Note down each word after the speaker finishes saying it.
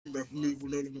the move will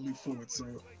no longer move forward. So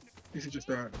this is just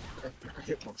a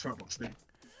hitbox, hurtbox thing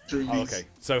during Oh, these. okay.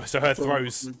 So her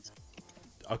throws. Moves.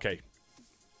 Okay.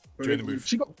 During the move.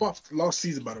 She got buffed last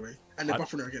season, by the way, and they're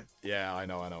buffing her again. Yeah, I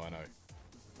know.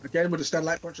 Again, with the stand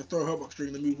light punch, a throw hurtbox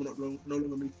during the move will no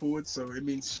longer move forward, so it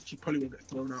means she probably won't get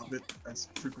thrown out of it as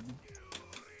frequently.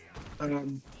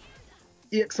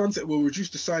 EX Sunset will reduce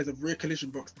the size of rear collision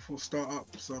box before start up,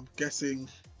 so I'm guessing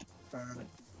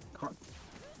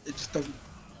it just doesn't.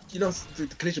 You know, the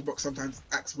collision box sometimes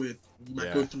acts weird. You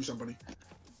might go through somebody.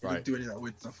 You don't do any of that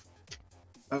weird stuff.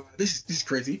 This is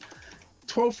crazy.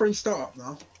 12 frame startup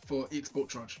now for EX Bolt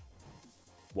Charge.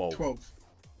 Whoa. 12.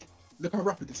 Look how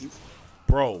rapid this is.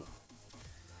 Bro.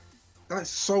 That's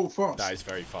so fast. That is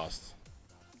very fast.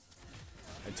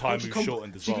 And time moves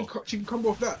shortened as well. She can combo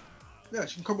off that. Yeah,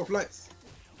 she can combo off lights.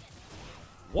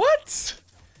 What?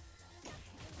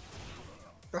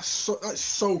 That's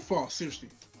so fast, seriously.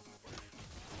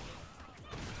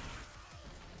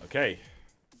 Okay.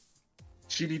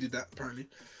 She needed that apparently.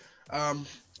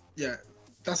 Yeah,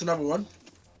 that's another one.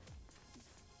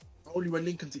 Only when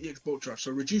linked to EX Bolt Charge.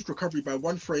 So reduced recovery by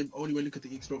 1 frame only when linked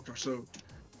to EX Bolt Charge. So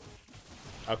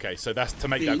okay, so that's to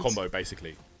make that combo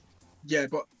basically. Yeah,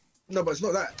 but no, but it's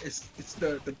not that. It's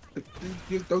the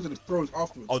those are the throws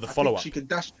afterwards. Oh, the follow up. She can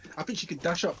dash. I think she can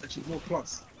dash up and she's more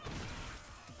plus.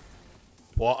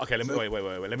 What? Okay, let me wait.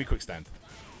 Let me quick stand.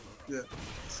 Yeah.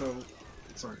 So,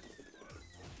 sorry.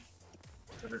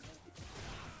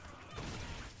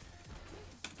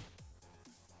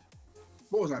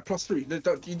 What was that?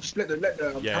 +3. You just let the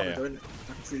counter go in.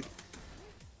 I can see.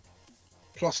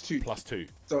 +2. +2.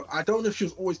 So I don't know if she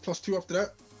was always +2 after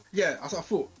that. Yeah, I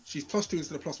thought she's +2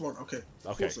 instead of +1. Okay.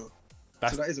 Okay. So.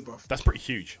 So that is a buff. That's pretty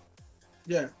huge.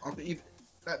 Yeah,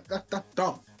 that's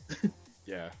dumb.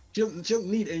 Yeah. She doesn't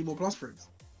need any more plus frames.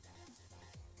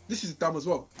 This is dumb as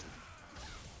well.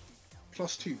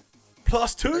 +2.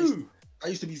 +2. I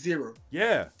used to be 0.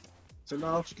 Yeah. So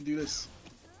now she can do this.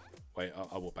 Wait,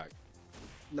 I'll walk back.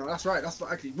 No, that's right. That's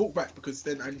not actually walk back because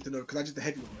then I need to know because I just the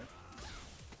heavy one.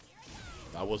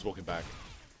 I was walking back.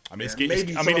 I mean, Yeah,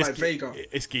 maybe someone like Vega.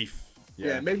 It's Geef.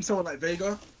 Yeah, maybe someone like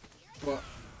Vega, but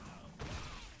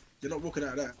you're not walking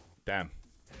out of that. Damn.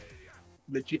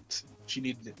 Legit, she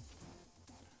needed it.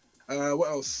 What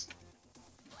else?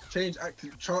 Change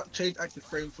active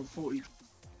frame from 40,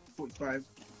 45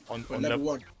 on level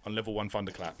 1. On level 1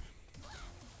 thunderclap.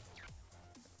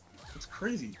 It's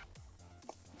crazy.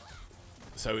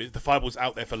 So the fireball's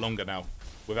out there for longer now,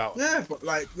 without. Yeah, but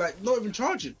like not even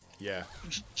charging. Yeah.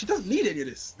 She doesn't need any of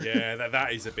this. Yeah,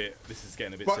 that is a bit. This is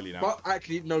getting a bit silly now. But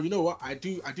actually, no. You know what? I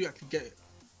do actually get it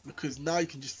because now you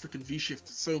can just freaking V-shift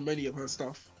so many of her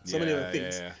stuff, so many other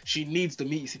things. Yeah. She needs the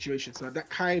meaty situation, so that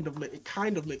kind of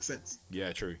makes sense.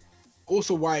 Yeah, true.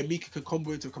 Also, why Mika can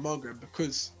combo into a command grab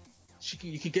because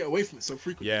you can get away from it so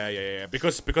frequently. Yeah.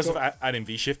 Because of adding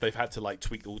V-shift, they've had to like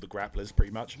tweak all the grapplers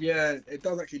pretty much. Yeah, it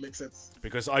does actually make sense.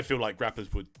 Because I feel like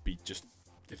grapplers would be just.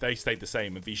 If they stayed the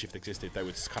same and V-shift existed, they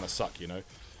would just kind of suck, you know?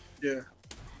 Yeah.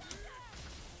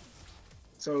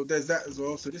 So there's that as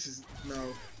well. So this is now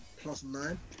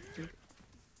 +9.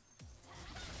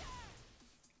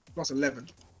 +11.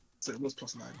 So it was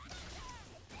 +9.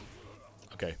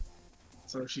 Okay.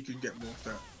 So she can get more of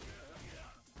that.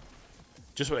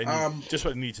 Just what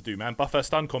they need to do, man. Buff her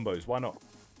stun combos. Why not?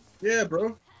 Yeah,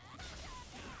 bro.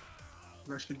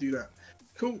 I should do that.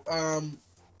 Cool.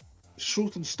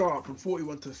 Shorten startup from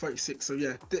 41 to 36. So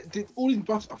yeah, all these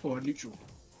buffs are for neutral.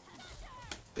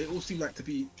 They all seem like to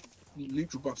be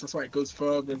neutral buffs. That's why it goes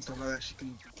further and stuff like that.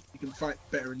 You can fight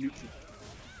better in neutral.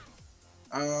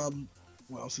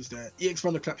 What else is there? EX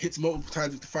Thunderclap hits multiple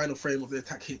times if the final frame of the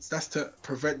attack hits. That's to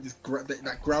prevent this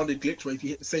that grounded glitch where if you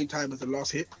hit the same time as the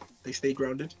last hit, they stay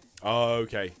grounded. Oh,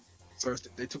 okay. So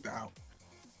they took that out.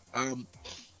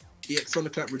 EX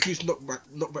Thunderclap reduced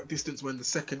knockback distance when the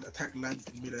second attack lands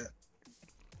in midair.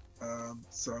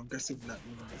 So I'm guessing that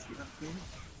will that thing.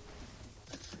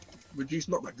 Reduce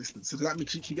knockback distance. So does that mean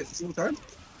she gets this all the time?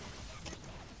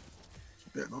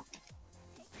 Yeah, not.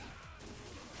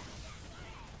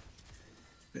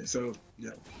 Okay, so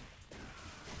yeah.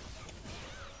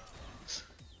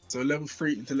 So level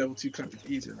 3 into level 2 clap is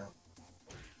easier now.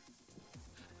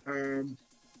 And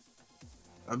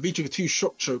V-Trigger 2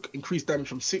 Shock Choke increased damage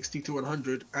from 60 to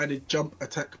 100, added jump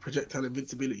attack projectile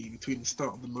invincibility between the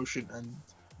start of the motion and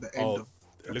the end of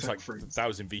it looks like frames. that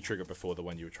was in V-Trigger before the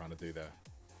one you were trying to do there.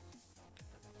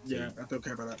 Yeah, I don't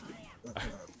care about that.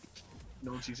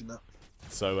 No one's using that.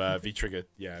 So V-Trigger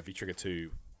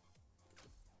 2.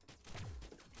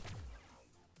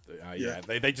 Yeah,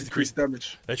 they just increase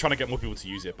damage. They're trying to get more people to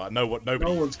use it, but no one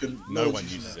uses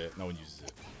it. No one uses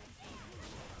it.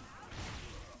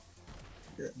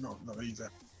 Yeah, not gonna use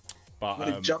that. But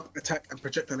When they jump, attack, and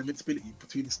projectile invincibility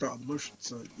between the start of the motion.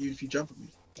 So even if you jump at me,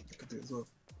 I can do it as well.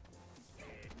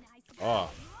 oh,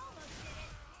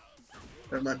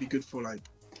 That might be good for like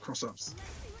cross-ups.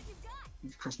 You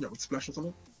can cross me up with splash or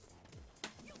something.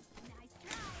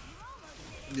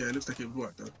 Yeah, it looks like it would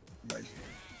work though. Like,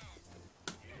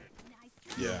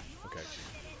 yeah, okay.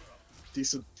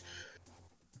 decent.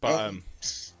 But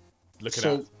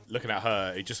looking at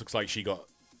her, it just looks like she got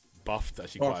buffed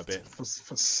actually quite a bit for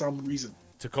some reason.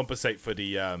 to compensate for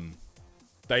the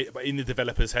but in the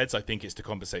developers' heads, I think it's to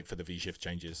compensate for the V-shift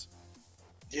changes.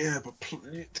 Yeah, but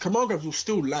command grabs will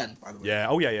still land, by the way. Yeah.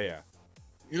 Oh yeah, yeah, yeah.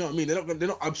 You know what I mean? They're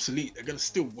not obsolete. They're gonna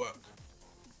still work.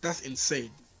 That's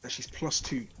insane. That she's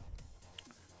 +2.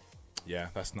 Yeah,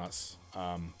 that's nuts.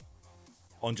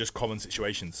 On just common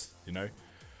situations, you know.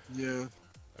 Yeah.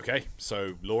 Okay,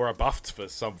 so Laura buffed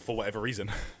for whatever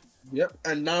reason. Yep.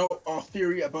 And now our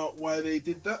theory about why they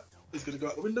did that is gonna go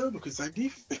out the window because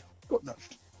Zangief got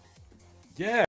nerfed. Yeah.